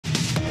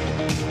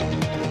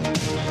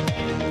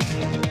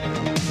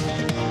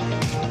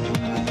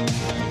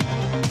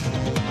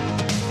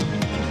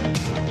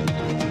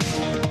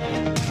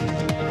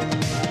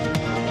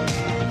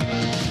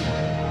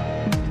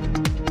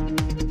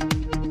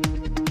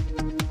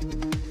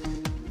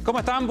¿Cómo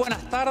están?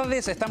 Buenas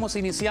tardes. Estamos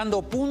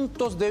iniciando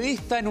Puntos de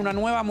Vista en una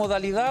nueva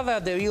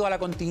modalidad debido a la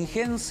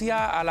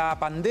contingencia, a la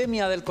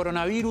pandemia del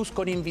coronavirus,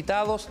 con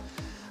invitados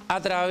a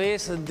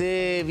través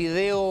de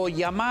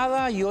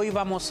videollamada, y hoy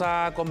vamos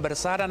a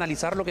conversar, a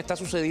analizar lo que está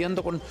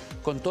sucediendo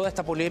con toda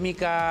esta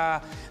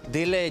polémica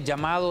del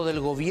llamado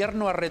del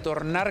gobierno a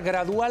retornar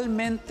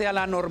gradualmente a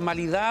la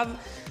normalidad.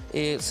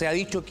 Se ha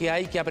dicho que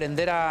hay que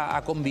aprender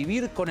a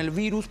convivir con el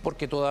virus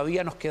porque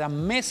todavía nos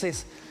quedan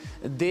meses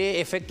de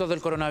efectos del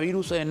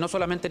coronavirus, no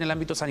solamente en el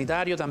ámbito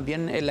sanitario,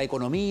 también en la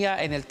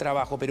economía, en el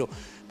trabajo.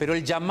 Pero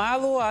el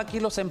llamado a que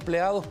los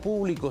empleados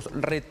públicos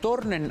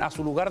retornen a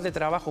su lugar de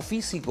trabajo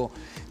físico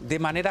de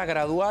manera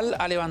gradual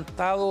ha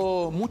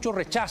levantado mucho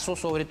rechazo,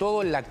 sobre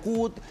todo en la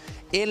CUT,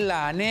 en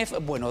la ANEF.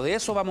 Bueno, de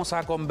eso vamos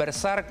a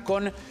conversar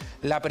con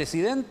la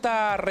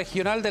presidenta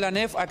regional de la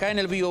ANEF acá en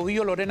el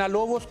Biobío, Lorena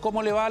Lobos.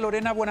 ¿Cómo le va,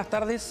 Lorena? Buenas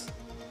tardes.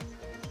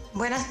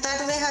 Buenas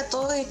tardes a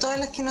todos y todas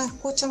las que nos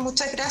escuchan.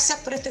 Muchas gracias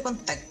por este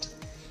contacto.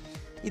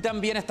 Y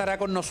también estará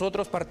con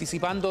nosotros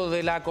participando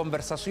de la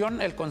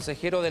conversación el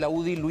consejero de la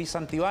UDI, Luis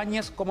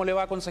Santibáñez. ¿Cómo le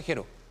va,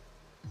 consejero?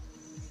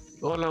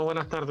 Hola,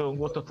 buenas tardes. Un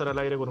gusto estar al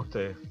aire con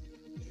ustedes.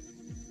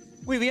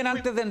 Muy bien,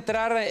 antes de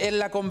entrar en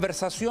la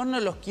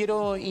conversación, los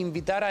quiero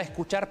invitar a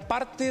escuchar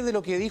parte de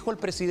lo que dijo el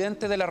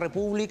presidente de la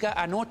República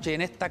anoche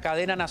en esta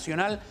cadena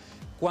nacional,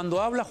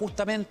 cuando habla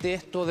justamente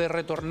esto de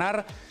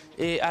retornar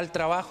al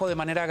trabajo de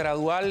manera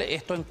gradual,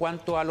 esto en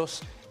cuanto a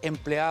los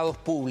empleados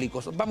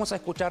públicos. Vamos a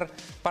escuchar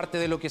parte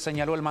de lo que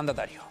señaló el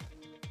mandatario.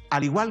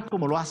 Al igual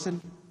como lo hacen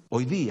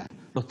hoy día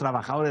los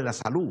trabajadores de la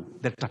salud,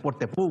 del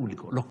transporte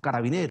público, los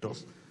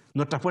carabineros,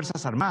 nuestras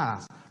Fuerzas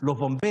Armadas, los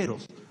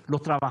bomberos,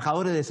 los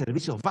trabajadores de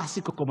servicios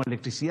básicos como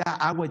electricidad,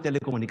 agua y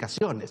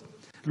telecomunicaciones,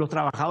 los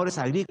trabajadores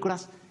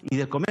agrícolas y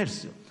del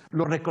comercio,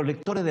 los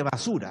recolectores de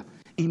basura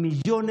y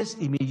millones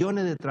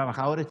de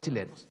trabajadores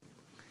chilenos.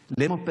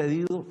 Le hemos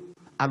pedido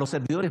a los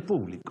servidores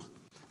públicos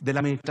de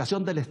la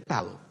Administración del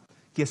Estado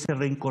que se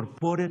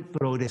reincorporen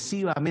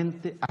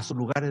progresivamente a sus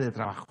lugares de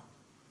trabajo,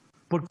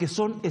 porque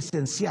son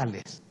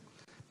esenciales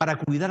para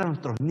cuidar a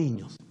nuestros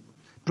niños,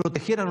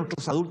 proteger a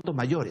nuestros adultos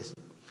mayores,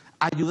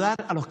 ayudar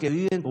a los que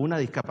viven con una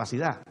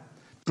discapacidad,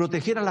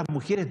 proteger a las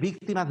mujeres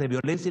víctimas de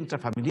violencia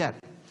intrafamiliar,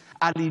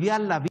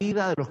 aliviar la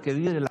vida de los que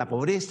viven en la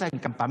pobreza, en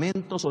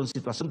campamentos o en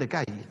situación de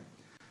calle,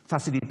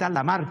 facilitar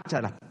la marcha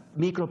de las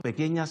micro,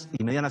 pequeñas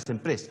y medianas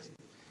empresas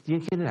y,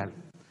 en general,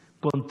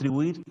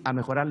 contribuir a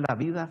mejorar la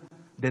vida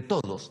de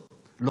todos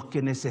los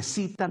que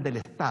necesitan del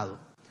Estado,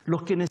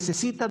 los que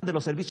necesitan de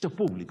los servicios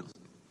públicos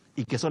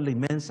y que son la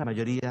inmensa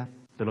mayoría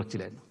de los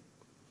chilenos.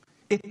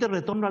 Este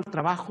retorno al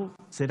trabajo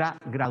será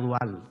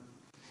gradual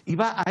y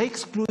va a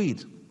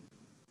excluir,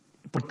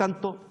 por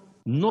tanto,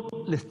 no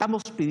le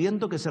estamos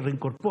pidiendo que se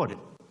reincorporen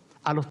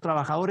a los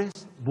trabajadores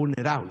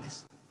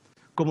vulnerables,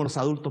 como los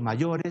adultos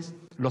mayores,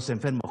 los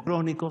enfermos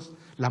crónicos,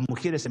 las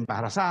mujeres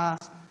embarazadas,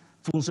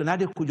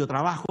 funcionarios cuyo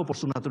trabajo por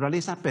su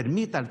naturaleza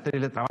permita el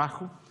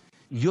teletrabajo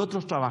y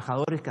otros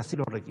trabajadores que así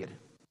lo requieren.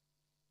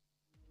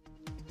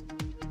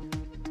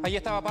 Ahí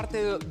estaba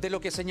parte de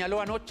lo que señaló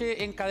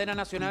anoche en cadena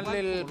nacional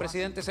el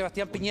presidente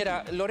Sebastián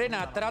Piñera.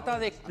 Lorena, trata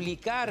de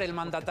explicar el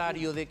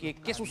mandatario de que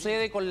qué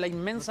sucede con la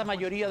inmensa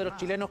mayoría de los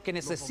chilenos que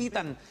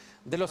necesitan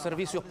de los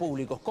servicios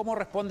públicos. ¿Cómo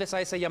respondes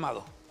a ese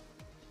llamado?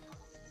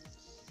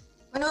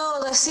 Bueno,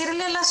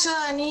 decirle a la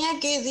ciudadanía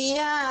que hoy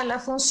día la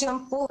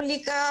función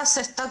pública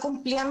se está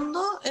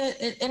cumpliendo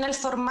en el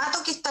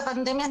formato que esta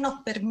pandemia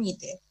nos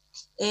permite.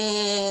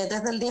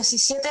 Desde el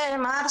 17 de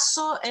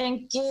marzo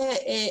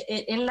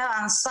en la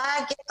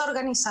avanzada que esta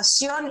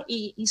organización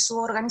y sus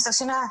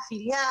organizaciones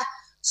afiliadas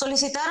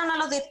solicitaron a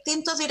los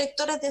distintos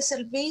directores de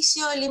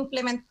servicio el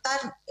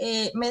implementar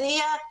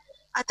medidas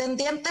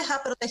atendientes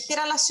a proteger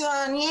a la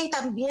ciudadanía y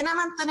también a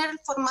mantener el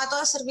formato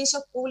de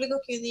servicios públicos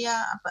que hoy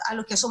día a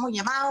los que somos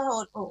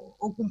llamados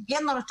o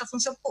cumpliendo nuestra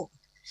función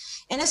pública.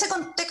 En ese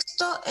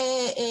contexto,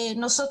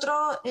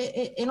 nosotros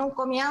en un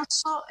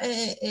comienzo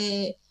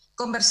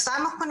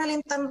conversamos con el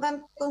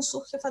intendente, con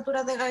sus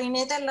jefaturas de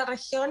gabinete en la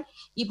región,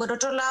 y por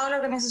otro lado la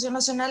Organización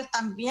Nacional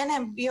también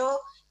envió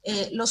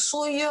lo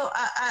suyo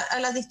a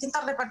las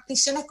distintas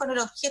reparticiones con el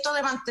objeto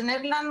de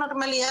mantener la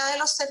normalidad de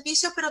los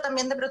servicios, pero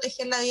también de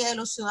proteger la vida de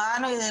los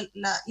ciudadanos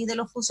y de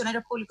los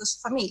funcionarios públicos y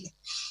sus familias.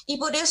 Y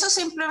por eso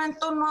se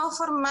implementó un nuevo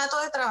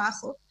formato de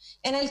trabajo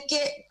en el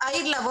que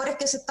hay labores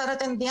que se están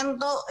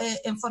atendiendo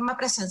en forma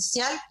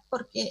presencial,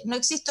 porque no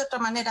existe otra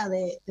manera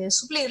de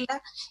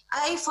suplirla.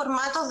 Hay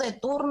formatos de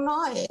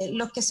turno en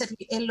los que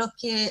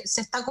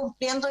se está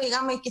cumpliendo,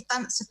 digamos, y que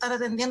se están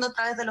atendiendo a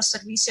través de los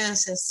servicios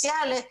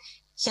esenciales,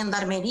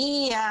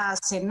 Gendarmería,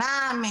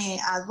 Sename,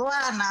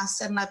 Aduanas,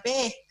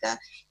 Cernapesca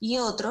y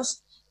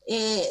otros,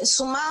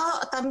 sumado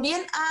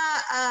también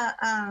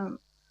a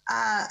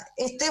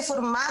este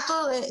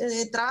formato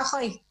de trabajo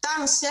a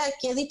distancia,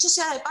 que dicho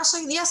sea de paso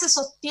hoy día se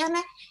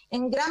sostiene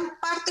en gran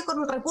parte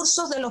con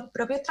recursos de los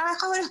propios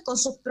trabajadores, con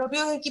sus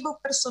propios equipos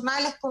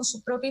personales, con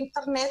su propio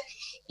internet,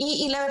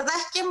 y la verdad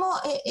es que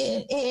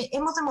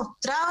hemos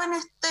demostrado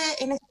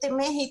en este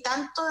mes y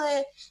tanto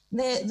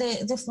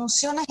de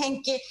funciones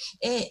en que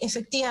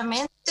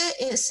efectivamente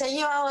se ha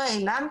llevado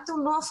adelante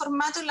un nuevo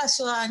formato y la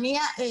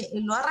ciudadanía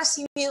lo ha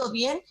recibido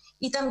bien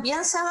y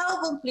también se ha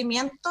dado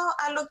cumplimiento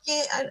a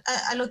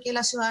lo que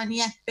la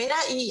ciudadanía espera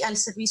y al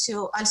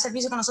servicio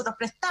que nosotros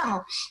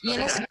prestamos. Y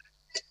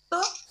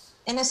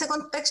en ese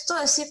contexto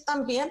decir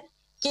también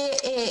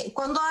que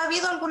cuando ha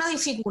habido alguna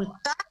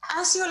dificultad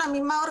han sido las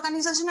mismas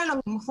organizaciones, los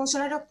mismos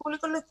funcionarios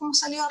públicos los que hemos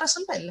salido a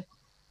resolverla.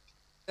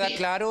 Queda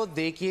claro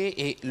de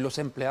que los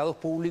empleados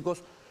públicos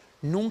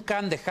nunca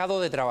han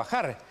dejado de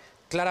trabajar.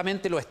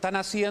 Claramente lo están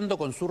haciendo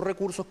con sus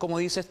recursos, como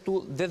dices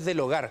tú, desde el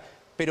hogar.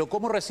 Pero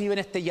 ¿cómo reciben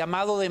este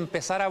llamado de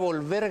empezar a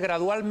volver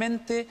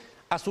gradualmente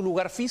a su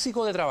lugar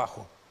físico de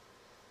trabajo?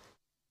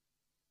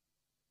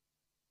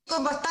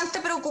 Con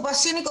bastante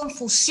preocupación y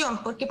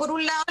confusión, porque por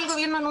un lado el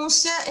gobierno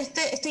anuncia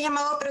este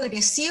llamado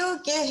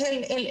progresivo, que es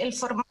el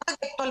formato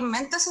que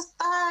actualmente se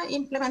está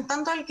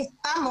implementando,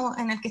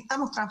 en el que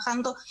estamos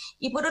trabajando,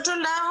 y por otro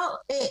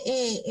lado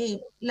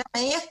las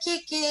medidas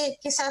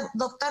que se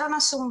adoptaron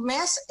hace un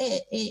mes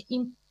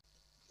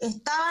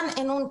estaban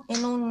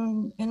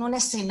en un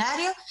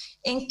escenario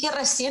en que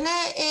recién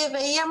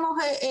veíamos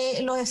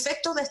los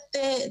efectos de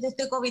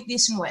este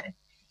COVID-19.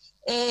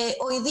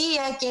 Hoy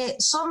día que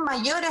son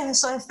mayores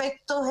esos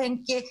efectos,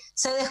 en que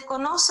se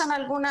desconocen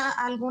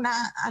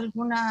algunas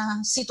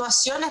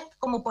situaciones,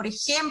 como por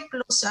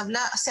ejemplo se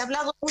ha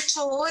hablado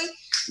mucho hoy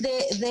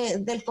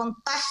del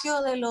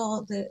contagio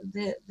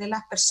de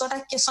las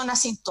personas que son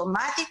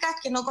asintomáticas,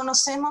 que no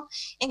conocemos,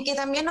 en que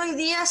también hoy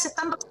día se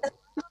están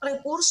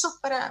recursos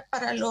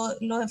para los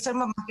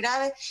enfermos más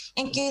graves,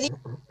 en que hoy día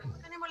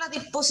tenemos la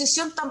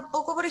disposición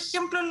tampoco, por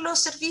ejemplo, en los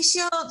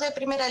servicios de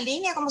primera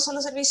línea, como son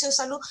los servicios de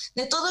salud,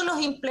 de todos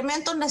los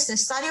implementos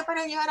necesarios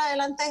para llevar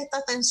adelante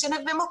estas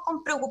atenciones. Vemos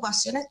con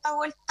preocupación esta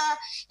vuelta,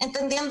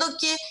 entendiendo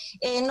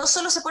que no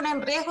solo se pone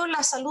en riesgo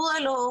la salud de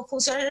los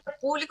funcionarios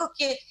públicos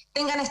que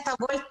tengan esta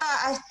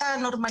vuelta a esta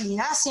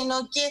normalidad,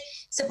 sino que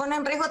se pone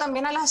en riesgo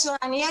también a la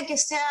ciudadanía que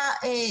sea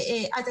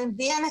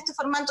atendida en este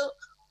formato,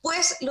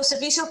 pues los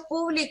servicios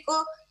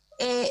públicos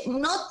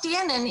no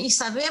tienen, y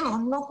sabemos,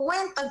 no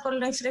cuentan con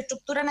la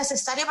infraestructura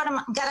necesaria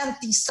para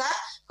garantizar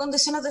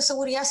condiciones de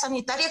seguridad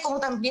sanitaria,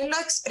 como también lo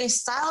ha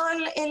expresado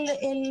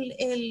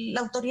la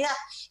autoridad.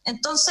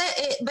 Entonces,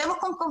 vemos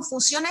con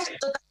confusión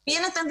esto,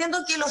 también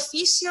entendiendo que el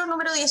oficio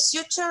número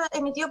 18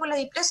 emitido por la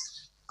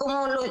DIPRES,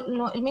 como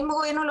el mismo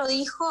gobierno lo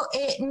dijo,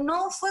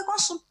 no fue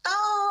consultado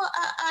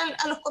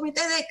a los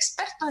comités de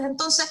expertos,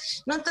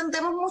 entonces no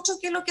entendemos mucho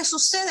qué es lo que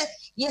sucede,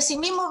 y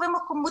asimismo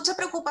vemos con mucha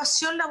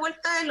preocupación la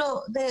vuelta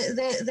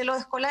de los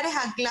escolares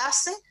a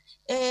clase,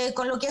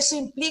 con lo que eso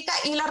implica,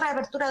 y la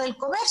reapertura del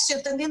comercio,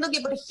 entendiendo que,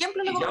 por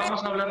ejemplo,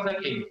 vamos a hablar de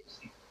aquí.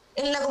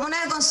 En la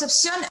comuna de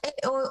Concepción,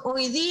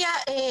 hoy día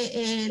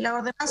la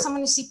ordenanza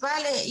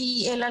municipal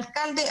y el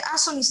alcalde ha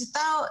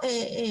solicitado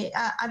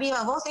a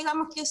viva voz,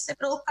 digamos, que se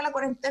produzca la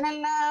cuarentena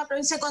en la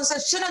provincia de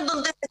Concepción, en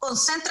donde se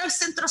concentra el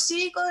centro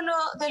cívico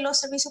de los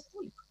servicios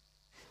públicos.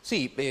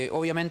 Sí,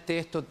 obviamente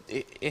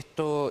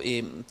esto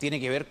tiene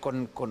que ver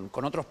con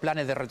otros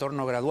planes de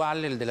retorno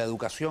gradual, el de la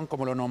educación,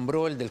 como lo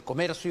nombró, el del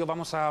comercio.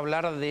 Vamos a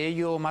hablar de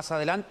ello más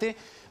adelante.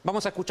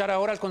 Vamos a escuchar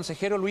ahora al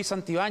consejero Luis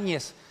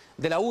Santibáñez,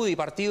 de la UDI,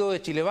 Partido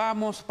de Chile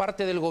Vamos,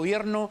 parte del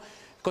gobierno.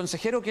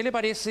 Consejero, ¿qué le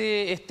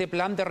parece este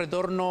plan de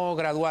retorno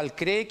gradual?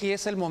 ¿Cree que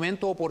es el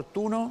momento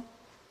oportuno?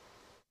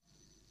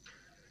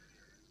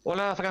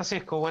 Hola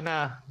Francisco,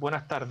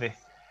 buenas tardes.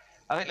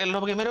 A ver,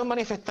 lo primero es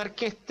manifestar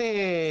que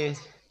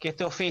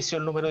este oficio,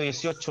 el número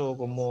 18,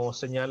 como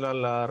señala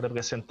la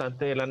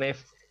representante de la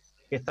ANEF,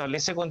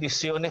 establece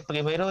condiciones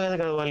primero de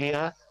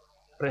gradualidad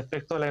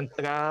respecto a la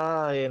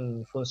entrada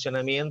en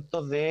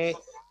funcionamiento de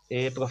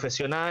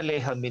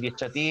profesionales,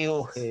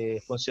 administrativos,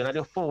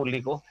 funcionarios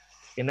públicos,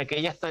 en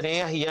aquellas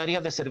tareas y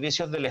áreas de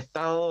servicios del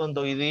Estado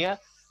donde hoy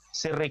día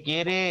se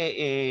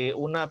requiere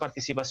una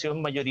participación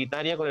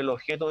mayoritaria con el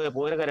objeto de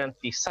poder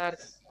garantizar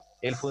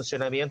el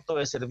funcionamiento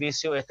de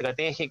servicios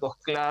estratégicos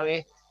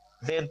clave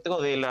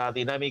dentro de la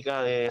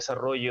dinámica de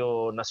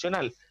desarrollo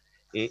nacional.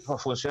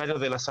 Los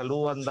funcionarios de la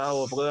salud han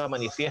dado prueba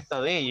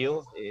manifiesta de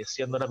ello,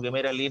 siendo la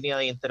primera línea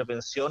de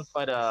intervención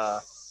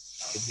para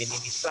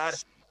minimizar,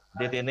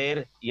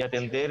 detener y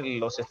atender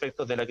los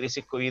efectos de la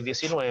crisis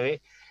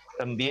COVID-19.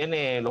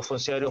 También los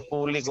funcionarios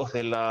públicos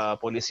de la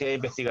Policía de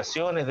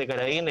Investigaciones, de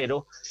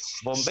Carabineros,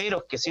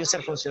 bomberos que sin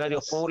ser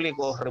funcionarios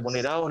públicos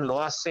remunerados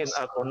lo hacen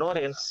con honor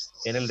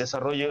en el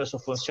desarrollo de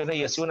sus funciones,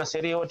 y así una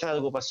serie de otras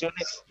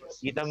agrupaciones,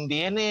 y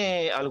también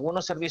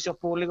algunos servicios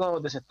públicos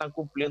donde se están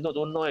cumpliendo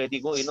turnos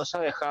éticos y no se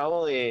ha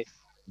dejado de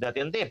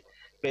atender.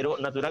 Pero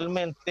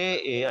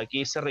naturalmente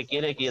aquí se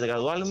requiere que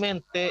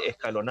gradualmente,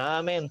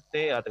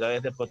 escalonadamente, a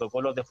través de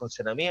protocolos de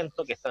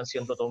funcionamiento que están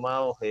siendo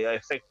tomados a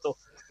efecto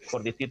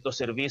por distintos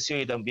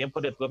servicios y también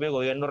por el propio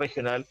gobierno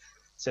regional,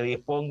 se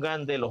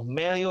dispongan de los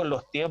medios,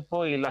 los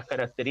tiempos y las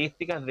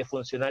características de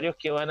funcionarios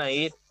que van a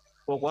ir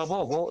poco a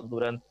poco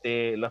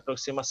durante las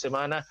próximas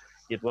semanas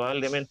y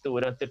probablemente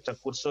durante el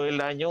transcurso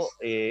del año,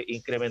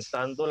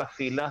 incrementando las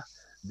filas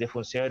de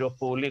funcionarios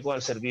públicos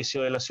al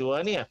servicio de la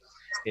ciudadanía.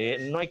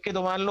 No hay que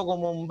tomarlo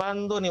como un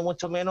bando, ni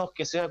mucho menos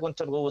que sea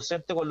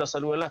contraproducente con la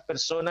salud de las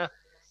personas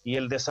y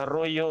el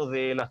desarrollo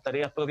de las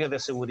tareas propias de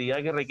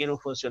seguridad que requiere un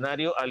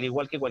funcionario, al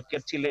igual que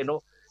cualquier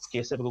chileno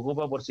que se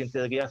preocupa por su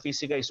integridad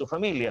física y su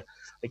familia.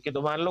 Hay que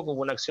tomarlo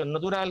como una acción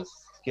natural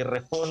que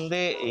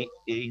responde,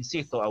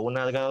 insisto, a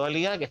una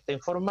gradualidad que está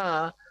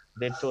informada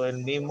dentro del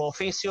mismo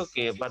oficio,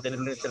 que va a tener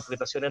una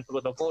interpretación en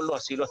protocolo.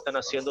 Así lo están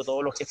haciendo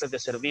todos los jefes de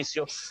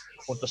servicio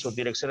junto a sus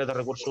direcciones de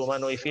recursos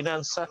humanos y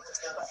finanzas,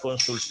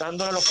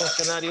 consultando a los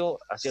funcionarios,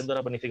 haciendo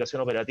una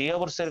planificación operativa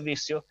por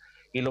servicio,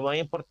 y lo más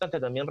importante,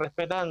 también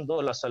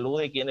respetando la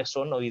salud de quienes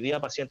son hoy día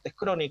pacientes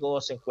crónicos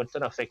o se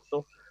encuentran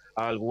afectos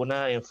a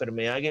alguna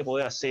enfermedad que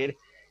pueda ser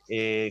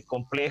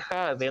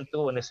compleja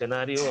dentro de un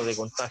escenario de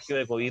contagio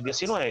de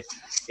COVID-19.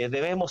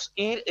 Debemos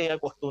ir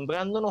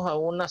acostumbrándonos a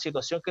una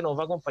situación que nos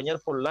va a acompañar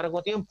por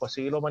largo tiempo,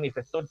 así lo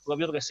manifestó el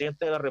propio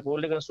presidente de la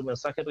República en su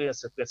mensaje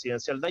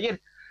presidencial de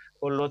ayer.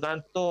 Por lo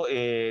tanto,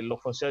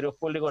 los funcionarios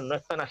públicos no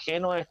están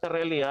ajenos a esta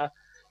realidad,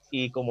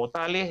 y como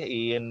tales,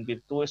 y en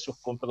virtud de sus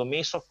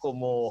compromisos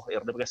como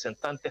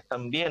representantes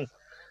también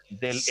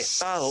del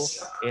Estado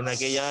en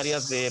aquellas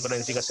áreas de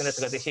planificación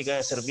estratégica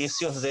de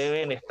servicios,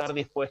 deben estar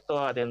dispuestos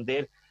a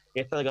atender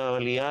esta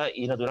gradualidad,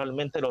 y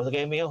naturalmente los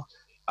gremios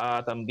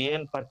a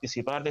también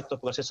participar de estos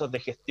procesos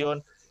de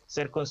gestión,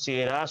 ser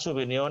considerada su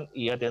opinión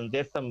y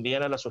atender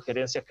también a las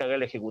sugerencias que haga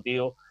el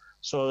Ejecutivo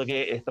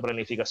sobre esta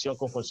planificación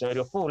con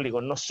funcionarios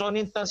públicos. No son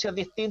instancias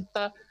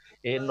distintas,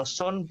 no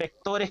son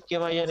vectores que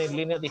vayan en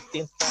líneas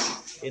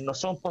distintas, no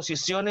son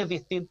posiciones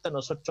distintas.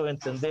 Nosotros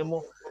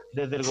entendemos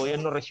desde el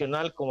gobierno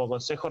regional, como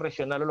Consejo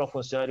Regional, o los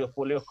funcionarios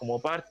públicos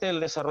como parte del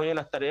desarrollo de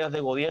las tareas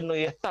de gobierno y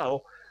de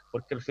Estado,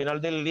 porque al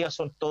final del día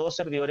son todos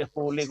servidores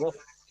públicos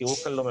que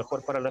buscan lo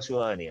mejor para la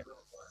ciudadanía.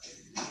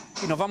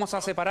 Y nos vamos a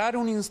separar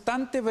un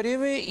instante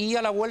breve, y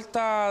a la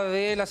vuelta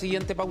de la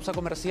siguiente pausa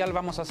comercial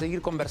vamos a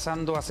seguir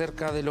conversando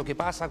acerca de lo que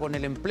pasa con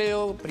el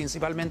empleo,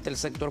 principalmente el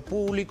sector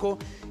público,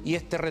 y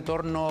este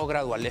retorno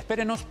gradual.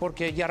 Espérenos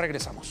porque ya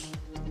regresamos.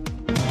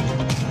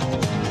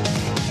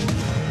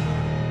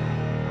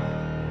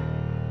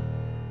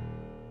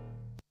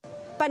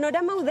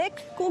 Panorama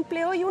UDEC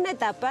cumple hoy una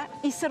etapa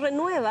y se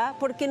renueva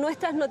porque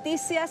nuestras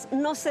noticias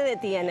no se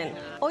detienen.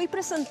 Hoy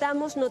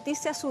presentamos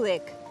Noticias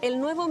UDEC,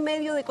 el nuevo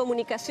medio de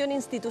comunicación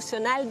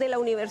institucional de la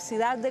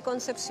Universidad de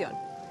Concepción.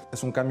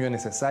 Es un cambio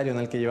necesario en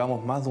el que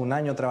llevamos más de un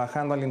año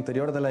trabajando al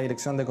interior de la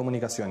Dirección de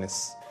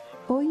Comunicaciones.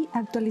 Hoy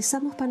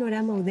actualizamos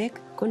Panorama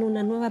UDEC con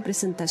una nueva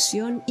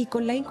presentación y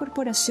con la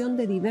incorporación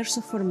de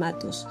diversos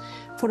formatos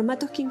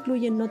que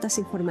incluyen notas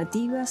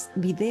informativas,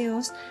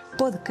 videos,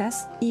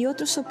 podcasts y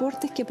otros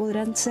soportes que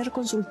podrán ser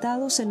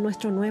consultados en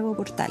nuestro nuevo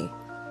portal.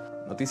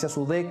 Noticias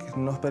UDEC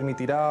nos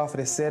permitirá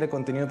ofrecer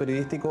contenido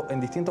periodístico en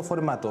distintos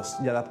formatos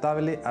y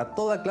adaptable a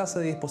toda clase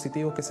de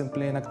dispositivos que se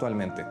empleen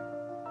actualmente.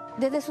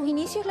 Desde sus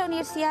inicios, la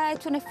universidad ha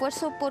hecho un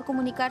esfuerzo por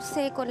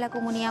comunicarse con la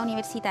comunidad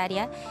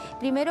universitaria.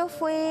 Primero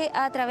fue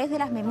a través de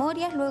las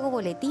memorias, luego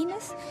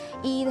boletines,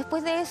 y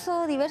después de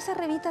eso diversas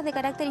revistas de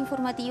carácter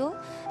informativo,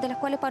 de las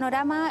cuales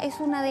Panorama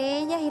es una de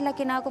ellas y la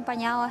que nos ha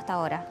acompañado hasta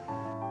ahora.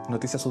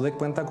 Noticias UDEC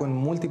cuenta con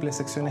múltiples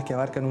secciones que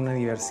abarcan una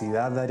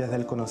diversidad de áreas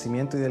del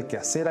conocimiento y del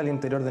quehacer al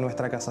interior de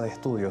nuestra casa de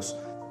estudios,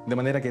 de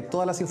manera que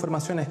todas las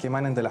informaciones que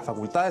emanen de las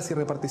facultades y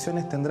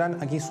reparticiones tendrán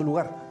aquí su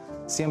lugar,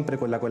 siempre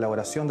con la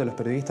colaboración de los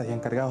periodistas y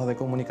encargados de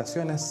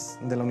comunicaciones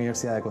de la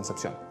Universidad de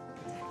Concepción.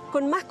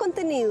 Con más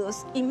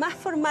contenidos y más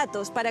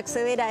formatos para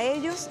acceder a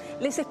ellos,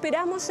 les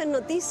esperamos en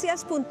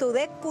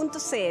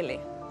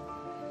noticias.udec.cl.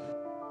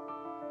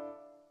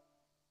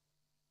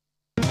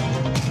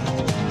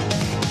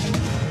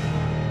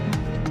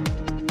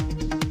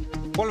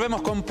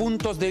 Volvemos con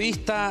Puntos de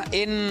Vista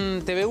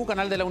en TVU,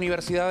 canal de la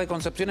Universidad de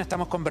Concepción.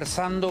 Estamos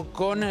conversando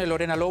con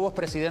Lorena Lobos,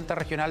 presidenta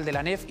regional de la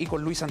ANEF, y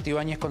con Luis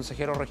Santibáñez,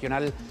 consejero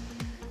regional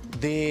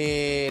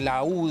de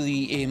la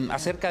UDI,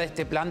 acerca de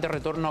este plan de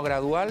retorno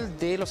gradual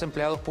de los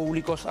empleados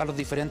públicos a los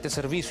diferentes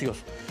servicios.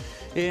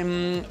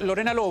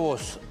 Lorena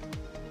Lobos,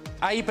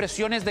 ¿hay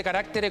presiones de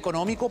carácter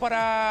económico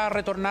para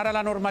retornar a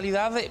la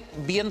normalidad,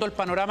 viendo el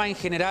panorama en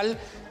general?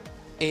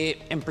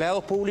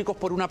 Empleados públicos,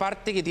 por una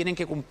parte, que tienen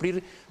que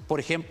cumplir, por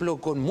ejemplo,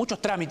 con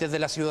muchos trámites de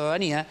la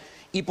ciudadanía,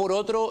 y por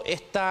otro,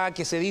 esta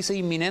que se dice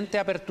inminente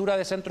apertura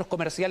de centros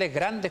comerciales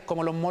grandes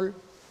como los malls.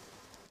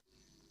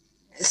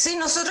 Sí,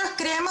 nosotros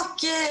creemos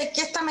que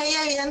esta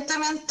medida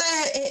evidentemente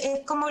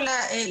es como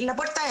la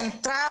puerta de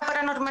entrada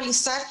para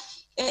normalizar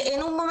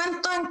en un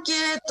momento en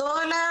que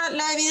toda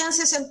la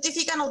evidencia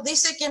científica nos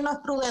dice que no es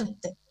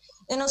prudente.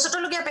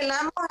 Nosotros lo que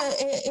apelamos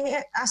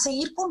es a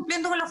seguir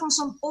cumpliendo con la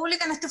función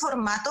pública en este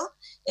formato,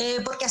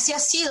 porque así ha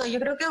sido. Yo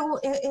creo que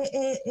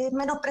es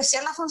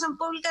menospreciar la función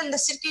pública el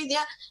decir que hoy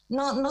día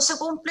no se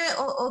cumple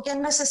o que es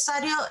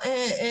necesario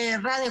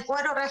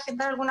readecuar o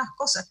reagendar algunas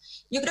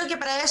cosas. Yo creo que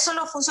para eso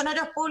los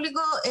funcionarios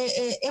públicos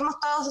hemos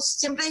estado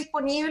siempre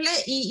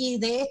disponibles y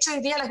de hecho hoy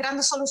día las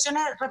grandes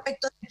soluciones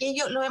respecto a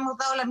aquello lo hemos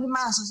dado las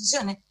mismas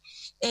asociaciones.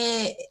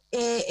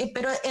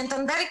 pero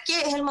entender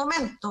que es el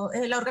momento.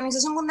 La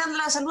Organización Mundial de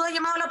la Salud ha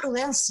llamado a la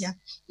prudencia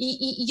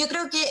y yo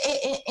creo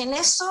que en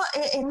eso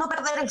es no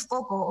perder el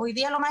foco. Hoy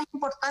día lo más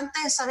importante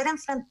es saber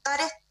enfrentar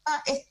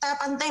esta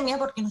pandemia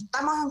porque no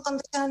estamos en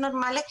condiciones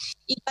normales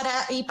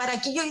y para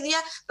aquello hoy día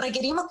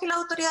requerimos que las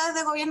autoridades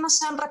de gobierno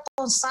sean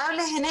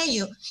responsables en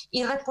ello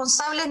y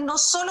responsables no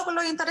solo con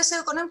los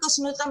intereses económicos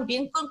sino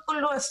también con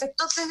los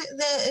efectos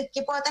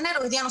que pueda tener.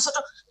 Hoy día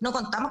nosotros no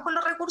contamos con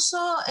los recursos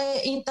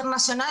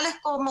internacionales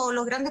como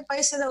los grandes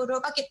países de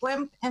Europa que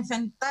pueden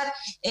enfrentar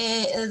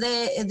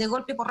de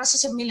golpe y porrazo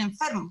 100.000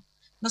 enfermos.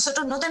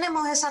 Nosotros no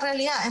tenemos esa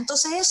realidad,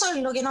 entonces eso es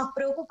lo que nos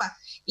preocupa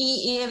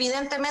y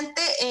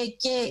evidentemente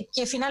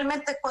que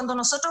finalmente cuando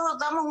nosotros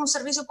damos un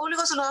servicio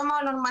público se lo damos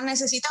a los más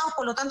necesitados,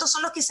 por lo tanto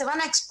son los que se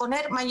van a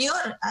exponer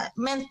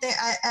mayormente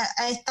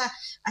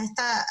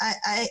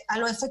a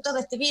los efectos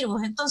de este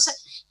virus.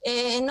 Entonces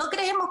no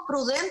creemos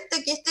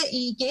prudente que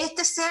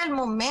este sea el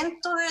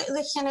momento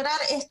de generar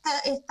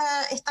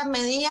estas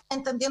medidas,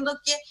 entendiendo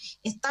que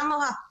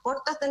estamos a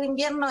puertas del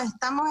invierno,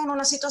 estamos en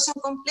una situación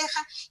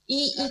compleja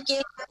y que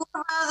la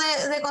curva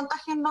de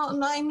contagios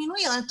no ha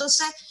disminuido.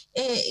 Entonces,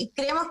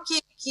 creemos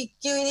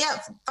que hoy día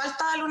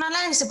falta darle un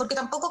análisis porque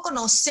tampoco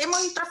conocemos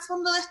el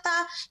trasfondo de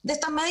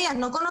estas medidas,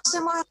 no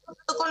conocemos el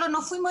protocolo,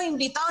 no fuimos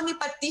invitados ni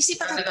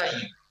partícipes.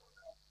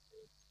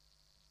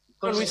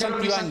 Luis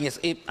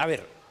Santibáñez, a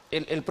ver,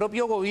 el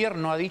propio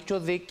gobierno ha dicho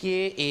de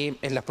que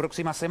en las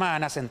próximas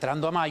semanas,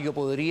 entrando a mayo,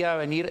 podría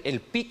venir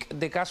el pic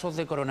de casos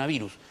de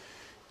coronavirus.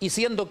 Y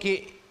siendo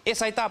que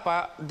esa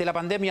etapa de la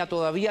pandemia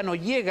todavía no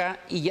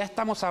llega y ya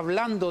estamos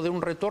hablando de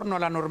un retorno a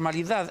la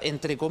normalidad,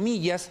 entre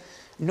comillas,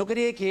 ¿no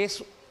cree que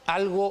es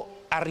algo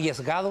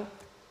arriesgado?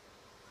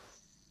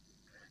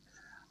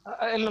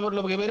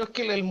 Lo primero es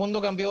que el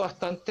mundo cambió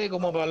bastante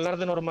como para hablar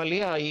de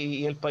normalidad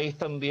y el país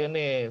también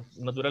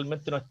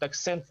naturalmente no está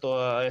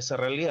exento a esa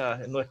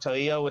realidad. Nuestra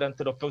vida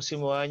durante los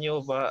próximos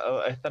años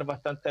va a estar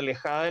bastante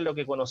alejada de lo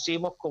que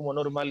conocimos como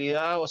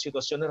normalidad o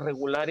situaciones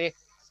regulares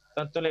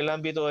tanto en el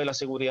ámbito de la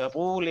seguridad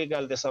pública,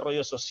 el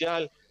desarrollo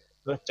social,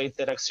 nuestra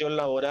interacción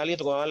laboral y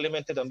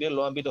probablemente también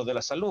los ámbitos de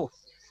la salud.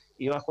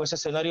 Y bajo ese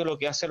escenario lo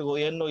que hace el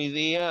gobierno hoy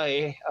día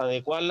es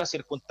adecuar las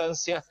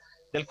circunstancias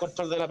del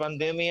control de la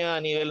pandemia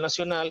a nivel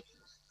nacional,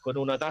 con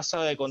una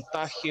tasa de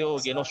contagio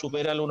que no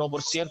supera el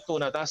 1%,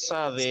 una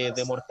tasa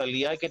de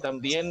mortalidad que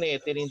también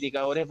tiene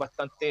indicadores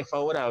bastante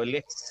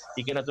favorables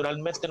y que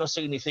naturalmente no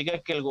significa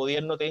que el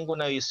gobierno tenga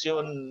una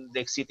visión de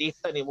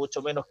exitista ni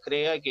mucho menos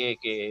crea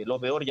que lo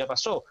peor ya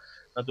pasó.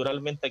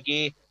 Naturalmente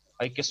aquí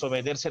hay que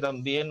someterse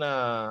también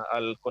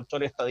al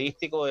control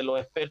estadístico de los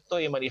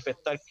expertos y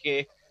manifestar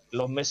que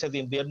los meses de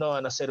invierno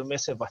van a ser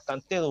meses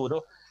bastante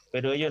duros,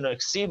 pero ello no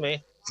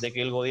exime de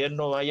que el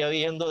gobierno vaya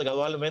viendo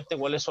gradualmente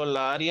cuáles son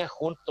las áreas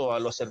junto a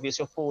los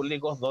servicios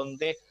públicos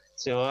donde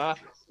se va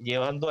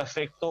llevando a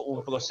efecto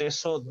un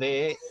proceso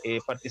de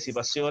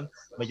participación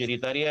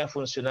mayoritaria de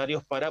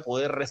funcionarios para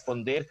poder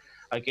responder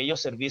a aquellos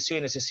servicios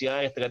y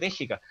necesidades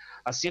estratégicas.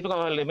 Así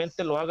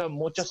probablemente lo hagan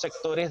muchos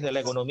sectores de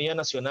la economía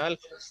nacional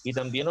y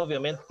también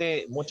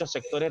obviamente muchos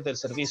sectores del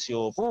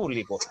servicio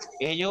público.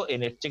 Ello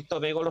en estricto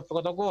apego a los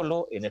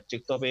protocolos, en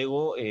estricto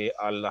apego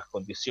a las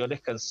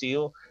condiciones que han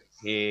sido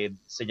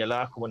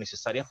señaladas como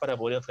necesarias para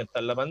poder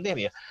enfrentar la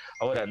pandemia.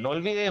 Ahora, no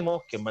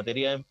olvidemos que en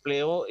materia de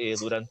empleo,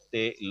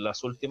 durante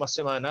las últimas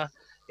semanas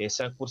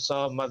se han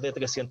cursado más de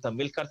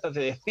 300.000 cartas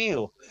de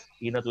despido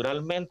y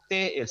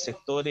naturalmente el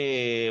sector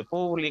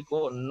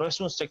público no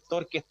es un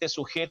sector que esté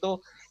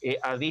sujeto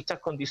a dichas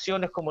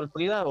condiciones como el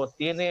privado,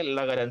 tiene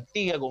la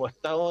garantía como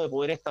Estado de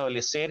poder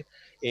establecer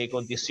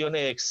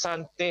condiciones ex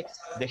ante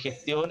de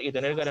gestión y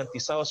tener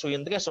garantizados sus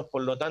ingresos.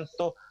 Por lo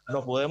tanto,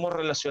 no podemos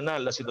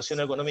relacionar la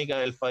situación económica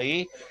del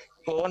país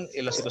con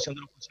la situación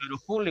de los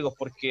funcionarios públicos,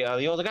 porque a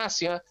Dios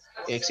gracias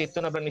existe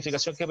una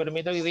planificación que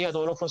permite hoy día a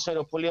todos los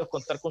funcionarios públicos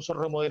contar con sus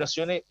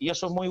remuneraciones y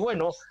eso es muy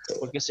bueno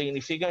porque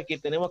significa que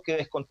tenemos que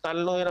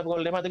descontarlo de la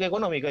problemática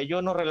económica.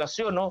 Yo no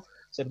relaciono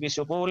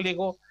servicio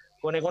público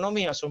con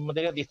economía, son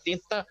materias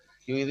distintas.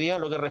 Y hoy día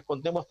lo que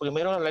respondemos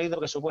primero a la ley de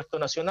presupuesto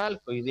nacional,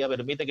 que hoy día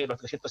permite que los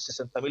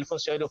 360.000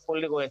 funcionarios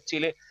públicos en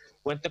Chile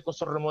cuenten con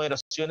sus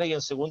remuneraciones y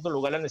en segundo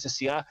lugar la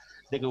necesidad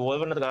de que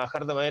vuelvan a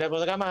trabajar de manera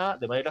programada,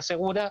 de manera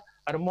segura,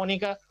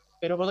 armónica,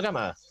 pero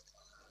programada.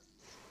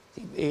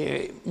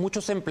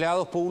 Muchos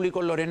empleados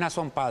públicos, Lorena,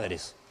 son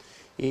padres.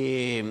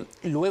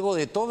 Luego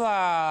de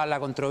toda la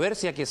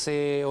controversia que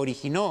se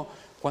originó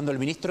cuando el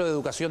ministro de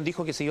Educación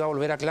dijo que se iba a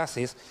volver a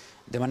clases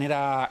de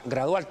manera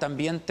gradual,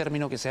 también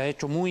término que se ha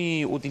hecho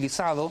muy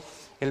utilizado,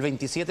 el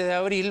 27 de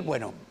abril,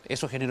 bueno,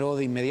 eso generó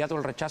de inmediato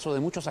el rechazo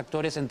de muchos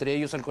actores, entre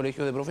ellos el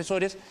Colegio de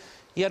Profesores,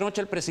 y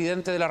anoche el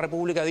presidente de la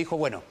República dijo,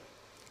 bueno,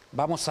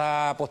 vamos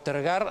a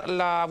postergar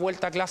la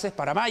vuelta a clases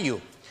para mayo,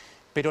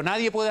 pero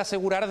nadie puede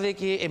asegurar de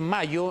que en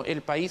mayo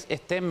el país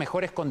esté en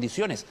mejores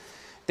condiciones.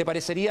 ¿Te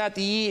parecería a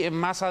ti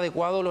más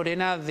adecuado,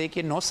 Lorena, de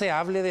que no se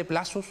hable de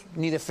plazos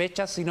ni de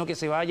fechas, sino que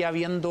se vaya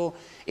viendo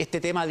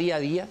este tema día a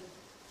día?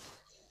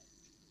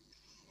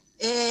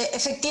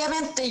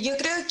 Efectivamente, yo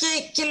creo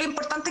que lo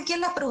importante aquí es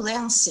la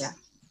prudencia.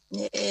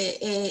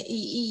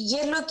 Y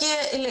es lo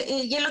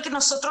que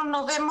nosotros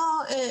nos vemos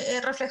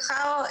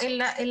reflejado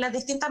en las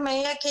distintas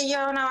medidas que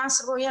llevan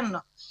avance el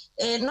gobierno.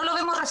 No lo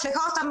vemos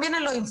reflejado también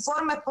en los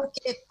informes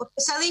porque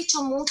se ha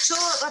dicho mucho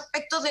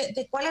respecto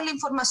de cuál es la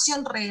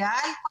información real,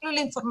 cuál es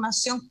la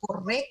información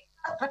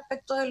correcta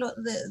respecto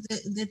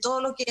de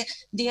todo lo que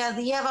día a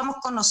día vamos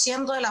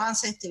conociendo del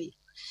avance de este virus.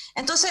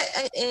 Entonces,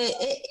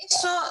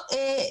 eso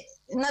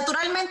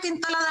naturalmente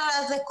instala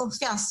la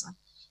desconfianza.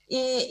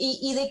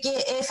 Y de que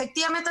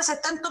efectivamente se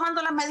están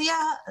tomando las medidas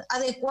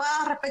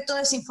adecuadas respecto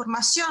de esa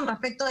información,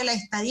 respecto de la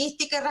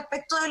estadística y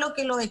respecto de lo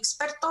que los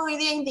expertos hoy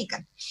día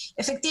indican.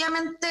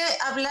 Efectivamente,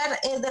 hablar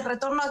de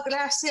retorno a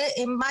clase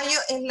en mayo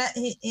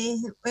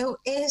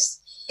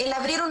es el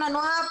abrir una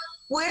nueva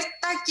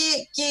puerta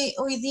que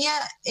hoy día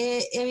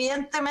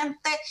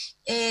evidentemente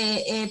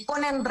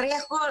pone en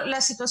riesgo la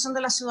situación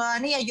de la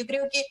ciudadanía. Yo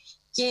creo que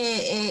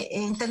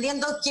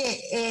entendiendo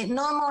que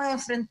no hemos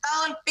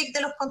enfrentado el pic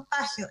de los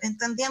contagios,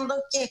 entendiendo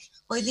que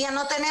hoy día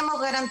no tenemos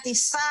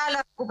garantizada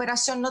la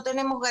recuperación, no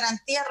tenemos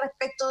garantías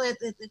respecto de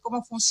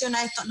cómo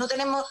funciona esto, no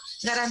tenemos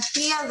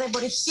garantías de,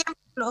 por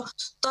ejemplo,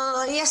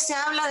 todavía se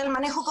habla del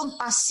manejo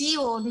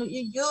compasivo.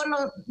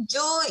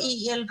 Yo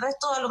y el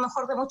resto a lo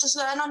mejor de muchos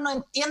ciudadanos no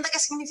entiende qué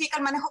significa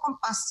el manejo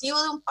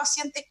compasivo de un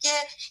paciente que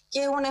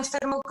es un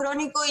enfermo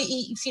crónico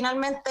y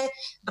finalmente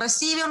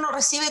recibe o no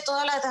recibe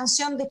toda la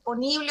atención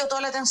disponible o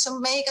toda la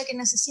atención médica que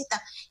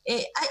necesita.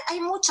 Hay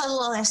mucha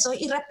duda de eso.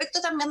 Y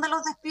respecto también de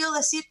los despidos,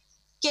 decir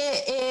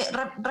que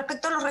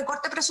respecto a los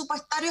recortes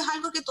presupuestarios,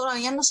 algo que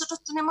todavía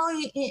nosotros tenemos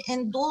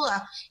en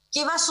duda.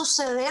 ¿Qué va a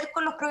suceder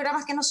con los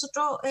programas que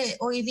nosotros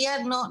hoy día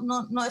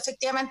no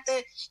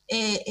efectivamente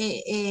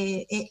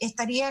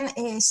estarían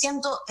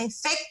siendo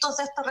efectos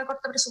de estos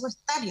recortes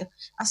presupuestarios?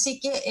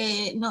 Así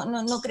que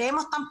no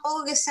creemos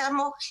tampoco que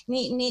seamos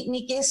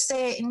ni que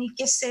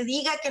se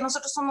diga que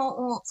nosotros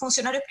somos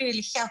funcionarios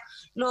privilegiados.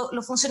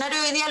 Los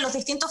funcionarios hoy día en los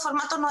distintos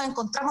formatos nos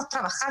encontramos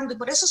trabajando y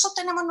por eso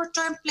sostenemos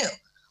nuestros empleos.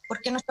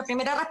 Porque nuestra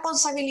primera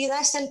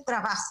responsabilidad es el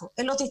trabajo,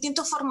 en los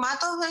distintos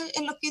formatos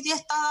en los que hoy día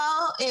está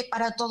dado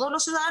para todos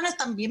los ciudadanos,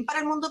 también para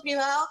el mundo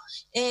privado,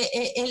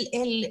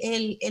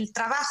 el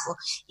trabajo.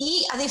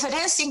 Y a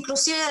diferencia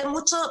inclusive de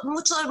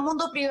mucho del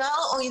mundo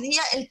privado, hoy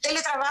día el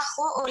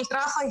teletrabajo o el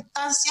trabajo a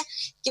distancia,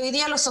 que hoy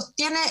día lo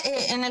sostiene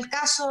en el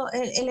caso,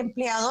 el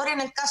empleador,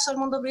 en el caso del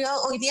mundo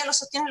privado, hoy día lo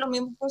sostienen los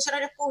mismos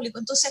funcionarios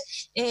públicos.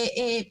 Entonces,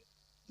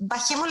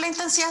 bajemos la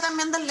intensidad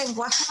también del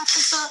lenguaje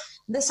respecto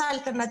de esas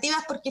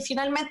alternativas, porque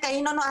finalmente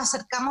ahí no nos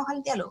acercamos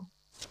al diálogo.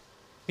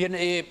 Bien,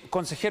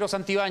 consejero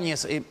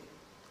Santibáñez,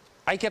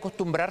 hay que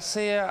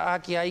acostumbrarse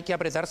a que hay que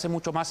apretarse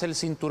mucho más el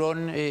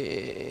cinturón.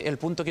 El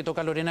punto que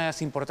toca Lorena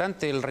es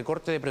importante, el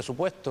recorte de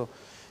presupuesto.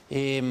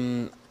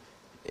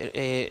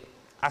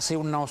 Hace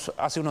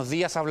unos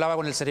días hablaba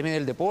con el Seremi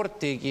del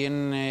Deporte,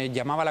 quien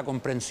llamaba a la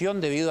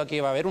comprensión debido a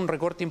que va a haber un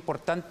recorte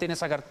importante en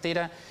esa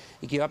cartera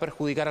y que va a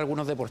perjudicar a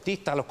algunos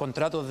deportistas, a los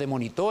contratos de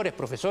monitores,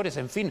 profesores,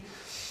 en fin.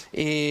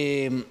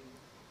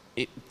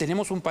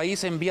 Tenemos un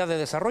país en vías de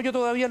desarrollo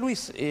todavía,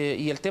 Luis,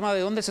 y el tema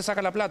de dónde se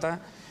saca la plata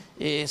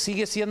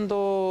sigue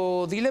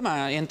siendo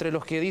dilema entre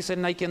los que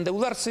dicen hay que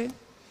endeudarse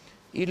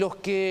y los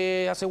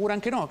que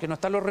aseguran que no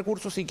están los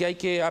recursos y que hay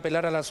que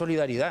apelar a la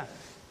solidaridad.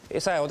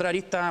 Esa es otra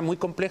arista muy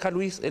compleja,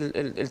 Luis,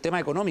 el tema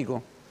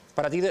económico.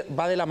 ¿Para ti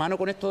va de la mano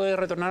con esto de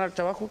retornar al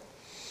trabajo?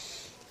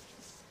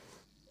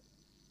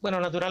 Bueno,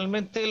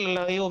 naturalmente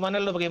la vida humana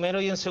es lo primero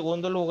y en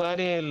segundo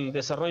lugar el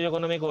desarrollo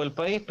económico del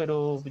país,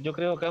 pero yo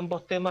creo que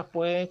ambos temas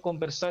pueden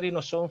conversar y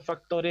no son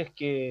factores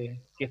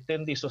que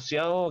estén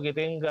disociados o que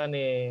tengan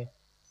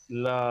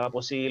la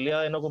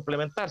posibilidad de no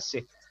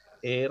complementarse.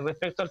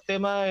 Respecto al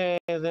tema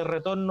de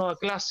retorno a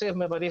clases,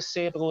 me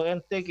parece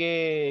prudente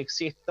que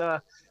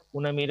exista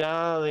una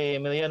mirada de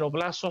mediano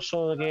plazo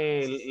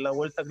sobre la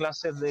vuelta a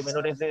clases de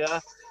menores de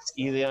edad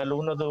y de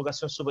alumnos de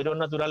educación superior,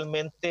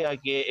 naturalmente, a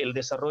que el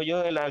desarrollo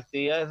de las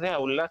actividades de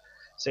aula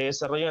se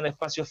desarrolle en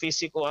espacios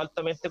físicos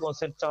altamente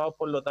concentrados,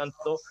 por lo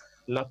tanto,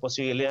 las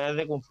posibilidades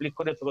de cumplir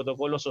con el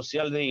protocolo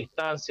social de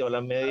distancia o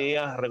las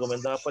medidas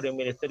recomendadas por el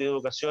Ministerio de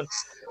Educación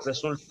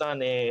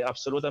resultan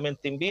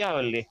absolutamente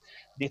inviables.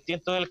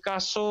 Distinto del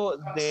caso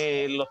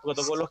de los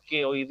protocolos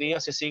que hoy día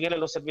se siguen en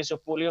los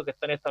servicios públicos, que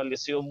están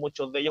establecidos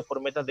muchos de ellos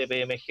por metas de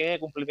PMG, de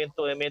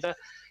cumplimiento de metas,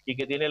 y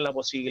que tienen la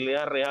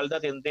posibilidad real de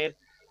atender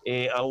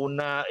a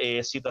una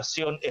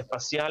situación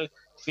espacial,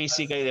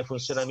 física y de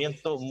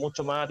funcionamiento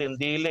mucho más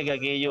atendible que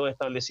aquellos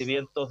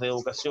establecimientos de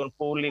educación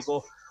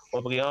públicos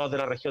o privados de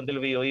la región del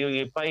Biobío y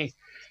el país.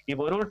 Y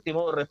por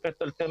último,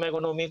 respecto al tema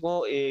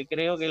económico,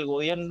 creo que el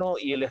gobierno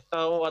y el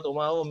Estado ha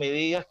tomado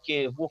medidas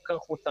que buscan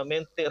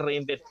justamente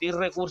reinvertir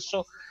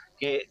recursos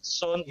que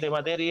son de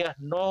materias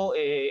no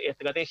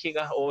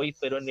estratégicas hoy,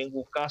 pero en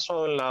ningún caso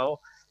ha hablado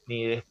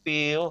ni de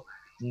despido,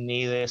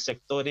 ni de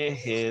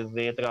sectores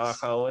de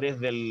trabajadores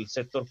del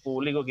sector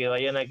público que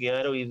vayan a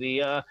quedar hoy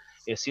día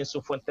sin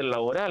sus fuentes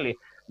laborales.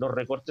 Los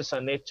recortes se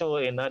han hecho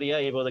en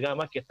áreas y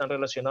programas que están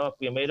relacionados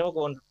primero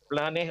con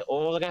planes,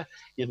 obras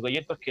y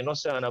proyectos que no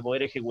se van a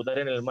poder ejecutar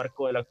en el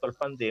marco de la actual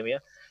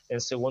pandemia. En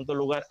segundo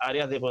lugar,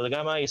 áreas de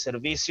programa y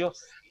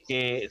servicios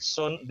que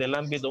son del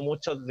ámbito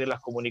mucho de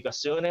las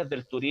comunicaciones,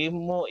 del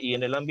turismo y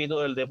en el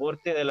ámbito del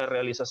deporte, de la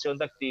realización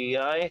de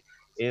actividades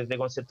de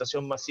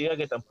concentración masiva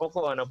que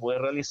tampoco van a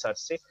poder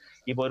realizarse.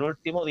 Y por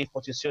último,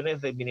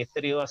 disposiciones del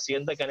Ministerio de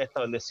Hacienda que han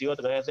establecido a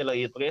través de la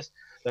DIEPRES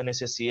la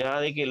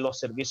necesidad de que los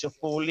servicios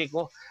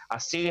públicos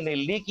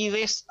asignen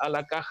liquidez a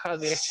la caja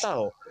del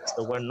Estado,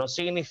 lo cual no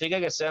significa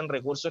que sean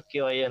recursos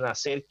que vayan a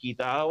ser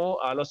quitados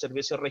a los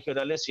servicios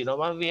regionales, sino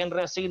más bien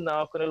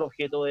reasignados con el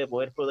objeto de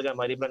poder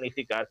programar y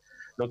planificar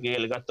lo que es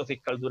el gasto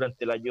fiscal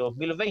durante el año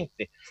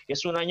 2020.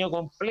 Es un año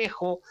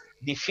complejo,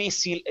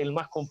 difícil, el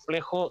más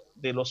complejo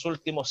de los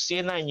últimos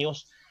 100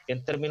 años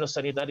en términos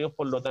sanitarios,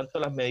 por lo tanto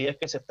las medidas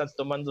que se están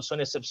tomando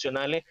son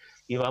excepcionales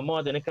y vamos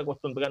a tener que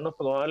acostumbrarnos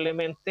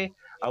probablemente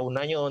a un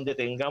año donde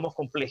tengamos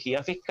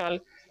complejidad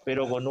fiscal,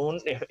 pero con un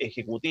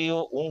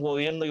ejecutivo, un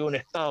gobierno y un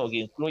Estado que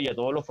incluya a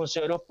todos los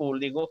funcionarios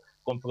públicos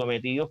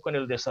comprometidos con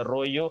el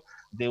desarrollo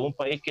de un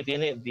país que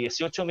tiene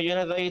 18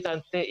 millones de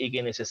habitantes y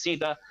que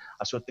necesita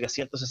a sus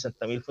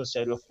 360.000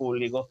 funcionarios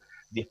públicos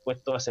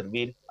dispuestos a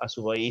servir a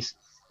su país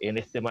en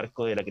este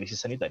marco de la crisis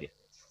sanitaria.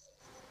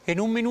 En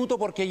un minuto,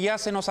 porque ya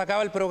se nos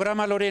acaba el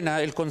programa,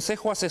 Lorena, el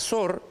Consejo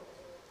Asesor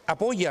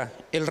apoya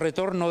el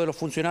retorno de los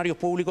funcionarios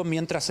públicos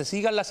mientras se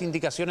sigan las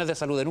indicaciones de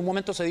salud. En un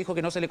momento se dijo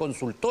que no se le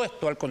consultó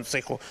esto al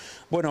Consejo.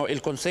 Bueno,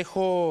 el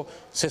Consejo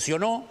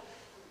sesionó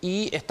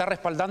y está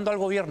respaldando al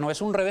gobierno.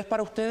 ¿Es un revés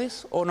para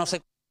ustedes o no se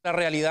conoce la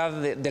realidad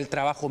del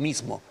trabajo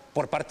mismo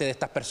por parte de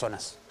estas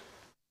personas?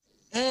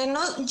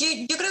 No,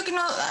 yo creo que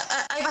no,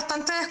 hay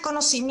bastante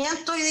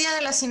desconocimiento hoy día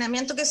del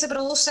hacinamiento que se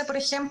produce. Por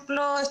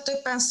ejemplo, estoy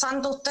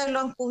pensando, ustedes lo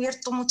han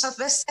cubierto muchas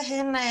veces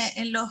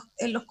en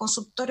los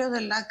consultorios de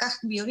la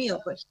CAJ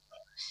Biobío, pues.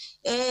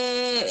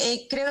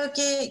 Creo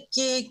que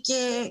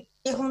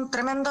es un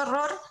tremendo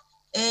error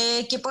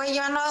que puede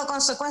llevarnos a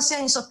consecuencias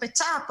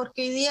insospechadas,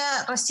 porque hoy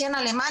día recién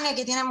Alemania,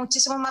 que tiene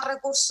muchísimos más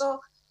recursos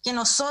que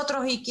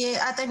nosotros y que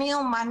ha tenido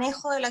un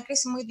manejo de la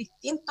crisis muy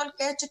distinto al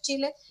que ha hecho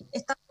Chile,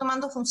 está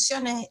tomando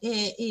funciones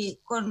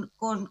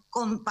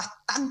con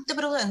bastante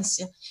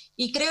prudencia.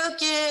 Y creo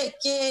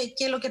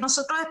que lo que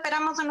nosotros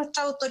esperamos de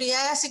nuestras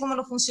autoridades, así como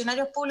los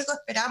funcionarios públicos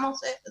esperamos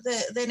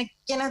de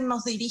quienes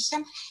nos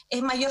dirigen,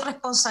 es mayor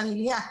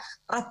responsabilidad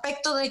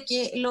respecto de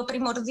que lo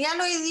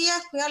primordial hoy día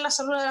es cuidar la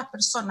salud de las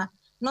personas,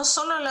 no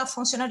solo de los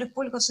funcionarios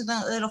públicos, sino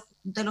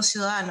de los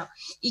ciudadanos.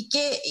 Y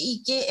que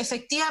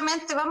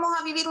efectivamente vamos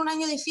a vivir un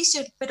año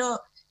difícil, pero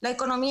la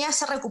economía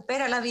se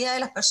recupera, la vida de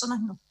las personas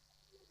no.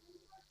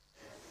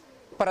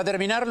 Para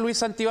terminar, Luis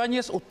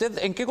Santibáñez, ¿usted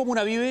en qué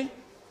comuna vive?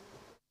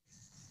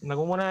 En la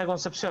comuna de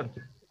Concepción.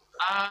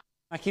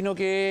 Imagino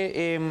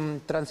que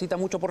transita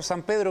mucho por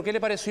San Pedro. ¿Qué le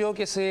pareció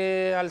que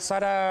se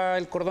alzara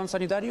el cordón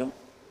sanitario?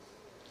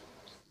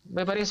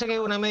 Me parece que es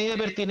una medida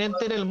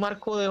pertinente en el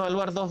marco de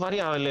evaluar dos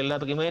variables. La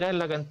primera es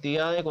la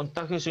cantidad de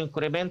contagios y su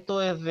incremento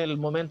desde el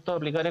momento de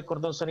aplicar el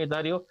cordón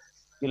sanitario,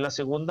 y la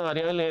segunda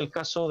variable es el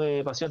caso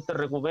de pacientes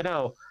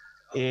recuperados.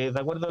 De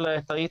acuerdo a las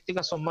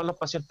estadísticas, son más los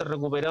pacientes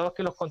recuperados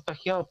que los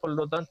contagiados, por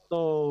lo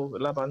tanto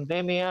la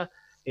pandemia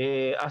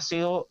ha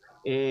sido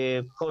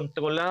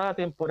controlada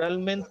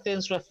temporalmente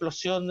en su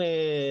explosión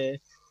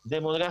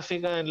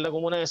demográfica en la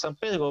comuna de San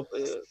Pedro.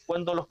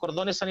 Cuando los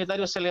cordones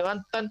sanitarios se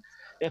levantan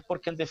es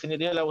porque en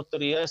definitiva las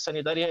autoridades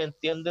sanitarias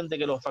entienden de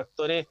que los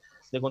factores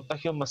de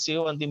contagios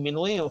masivos han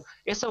disminuido.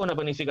 Esa es una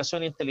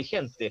planificación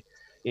inteligente.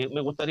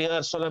 Me gustaría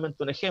dar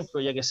solamente un ejemplo,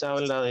 ya que se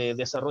habla de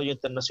desarrollo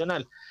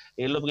internacional.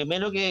 Lo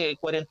primero, que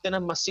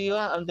cuarentenas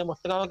masivas han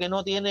demostrado que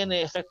no tienen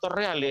efectos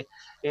reales.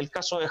 El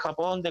caso de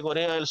Japón, de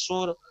Corea del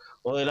Sur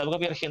o de la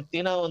propia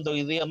Argentina, donde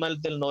hoy día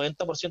más del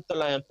 90% de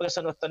las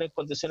empresas no están en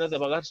condiciones de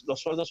pagar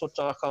los sueldos a sus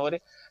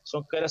trabajadores,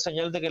 son clara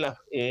señal de que las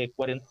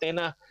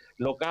cuarentenas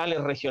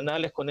locales,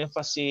 regionales, con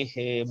énfasis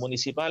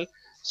municipal,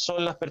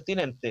 son las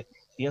pertinentes.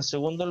 Y en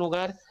segundo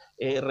lugar,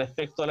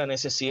 respecto a la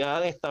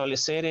necesidad de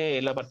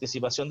establecer la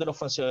participación de los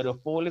funcionarios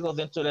públicos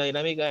dentro de la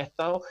dinámica de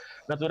Estado,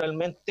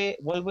 naturalmente,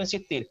 vuelvo a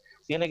insistir,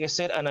 tiene que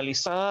ser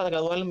analizada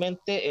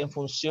gradualmente en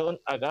función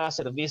a cada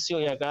servicio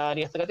y a cada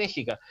área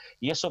estratégica,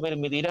 y eso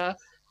permitirá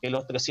que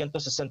los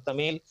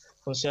 360.000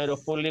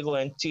 funcionarios públicos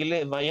en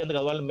Chile vayan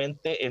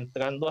gradualmente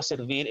entrando a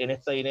servir en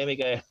esta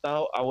dinámica de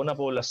Estado a una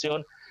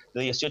población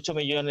de 18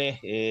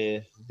 millones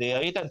de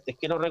habitantes.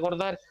 Quiero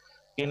recordar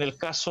que en el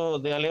caso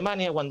de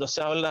Alemania, cuando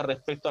se habla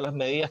respecto a las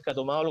medidas que ha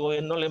tomado el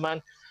gobierno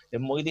alemán, es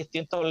muy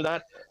distinto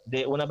hablar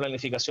de una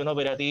planificación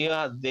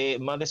operativa de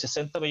más de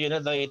 60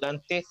 millones de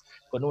habitantes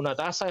con una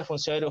tasa de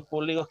funcionarios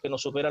públicos que no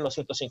supera los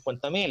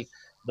 150.000,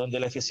 donde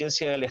la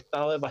eficiencia del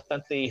Estado es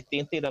bastante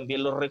distinta y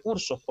también los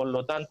recursos. Por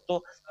lo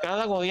tanto,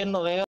 cada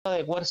gobierno debe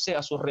adecuarse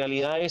a sus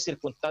realidades y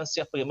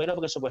circunstancias, primero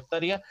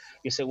presupuestarias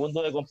y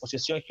segundo de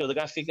composición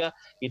geográfica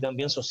y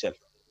también social.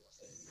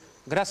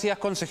 Gracias,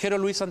 consejero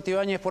Luis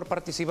Santibáñez, por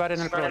participar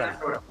en el programa.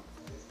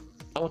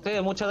 A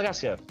ustedes, muchas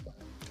gracias.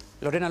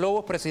 Lorena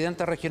Lobos,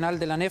 presidenta regional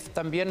de la ANEF,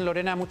 también.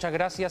 Lorena, muchas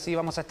gracias y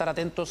vamos a estar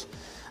atentos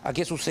a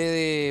qué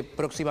sucede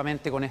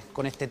próximamente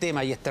con este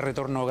tema y este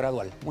retorno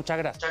gradual. Muchas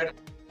gracias.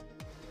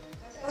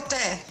 Gracias a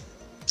ustedes.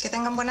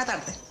 tengan buena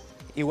tarde.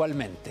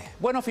 Igualmente.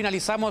 Bueno,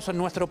 finalizamos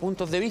nuestro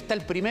Puntos de Vista, el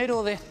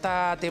primero de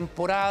esta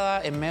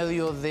temporada en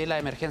medio de la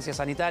emergencia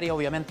sanitaria.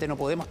 Obviamente no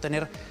podemos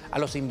tener a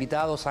los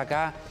invitados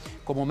acá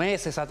como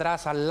meses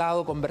atrás al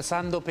lado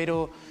conversando,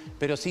 pero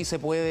sí se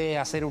puede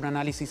hacer un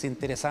análisis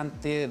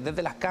interesante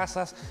desde las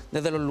casas,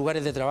 desde los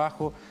lugares de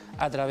trabajo,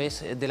 a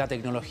través de la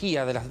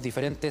tecnología, de las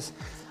diferentes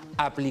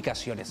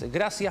aplicaciones.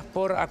 Gracias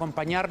por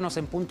acompañarnos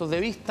en Puntos de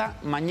Vista.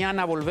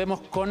 Mañana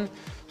volvemos con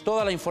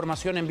toda la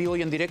información en vivo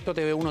y en directo,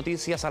 TV1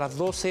 Noticias a las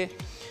 12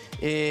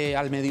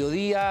 al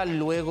mediodía,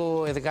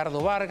 luego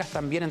Edgardo Vargas,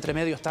 también entre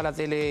medio está la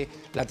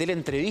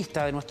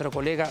teleentrevista de nuestro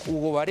colega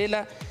Hugo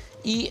Varela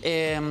y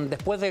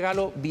después de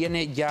Galo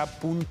viene ya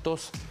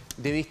Puntos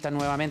de Vista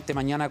nuevamente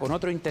mañana con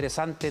otro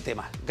interesante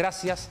tema.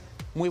 Gracias,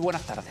 muy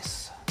buenas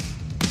tardes.